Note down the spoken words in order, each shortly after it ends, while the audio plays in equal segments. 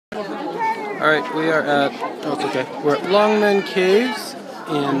Alright, we are at, oh it's okay, we're at Longmen Caves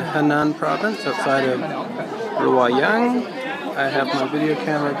in Henan province outside of Luoyang. I have my video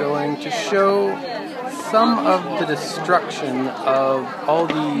camera going to show some of the destruction of all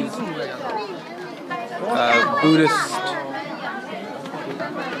these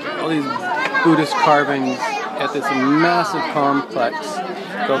Buddhist carvings at this massive complex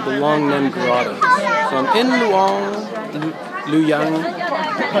called the Longmen Grottoes. So I'm in Luoyang.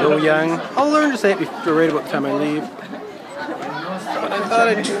 I'll learn to say it before, right about the time I leave. But I thought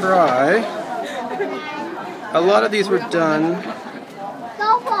I'd try. A lot of these were done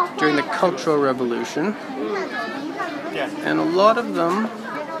during the Cultural Revolution, and a lot of them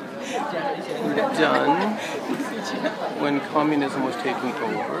were done when communism was taking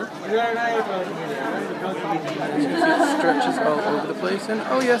over. It stretches all over the place, and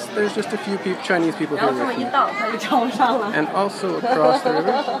oh yes, there's just a few Chinese people here with me. And also across the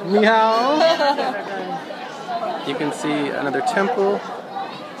river, ni hao. You can see another temple.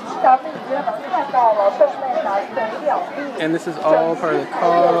 And this is all part of the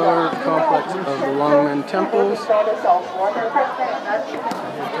carved complex of the Longmen temples.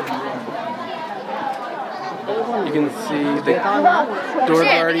 You can see the door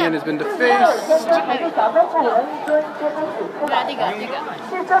guardian has been defaced.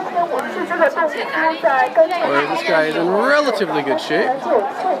 Whereas this guy is in relatively good shape.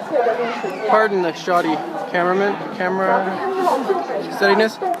 Pardon the shoddy camera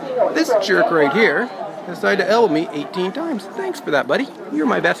steadiness. This jerk right here decided to elbow me 18 times. Thanks for that, buddy. You're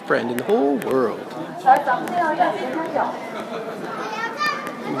my best friend in the whole world. You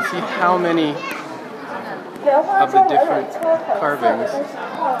can see how many of the different carvings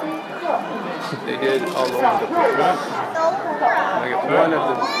they did all over the place. I got one of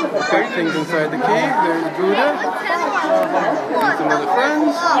the big things inside the cave. There's Buddha and some other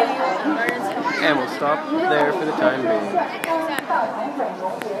friends, and we'll stop there for the time being.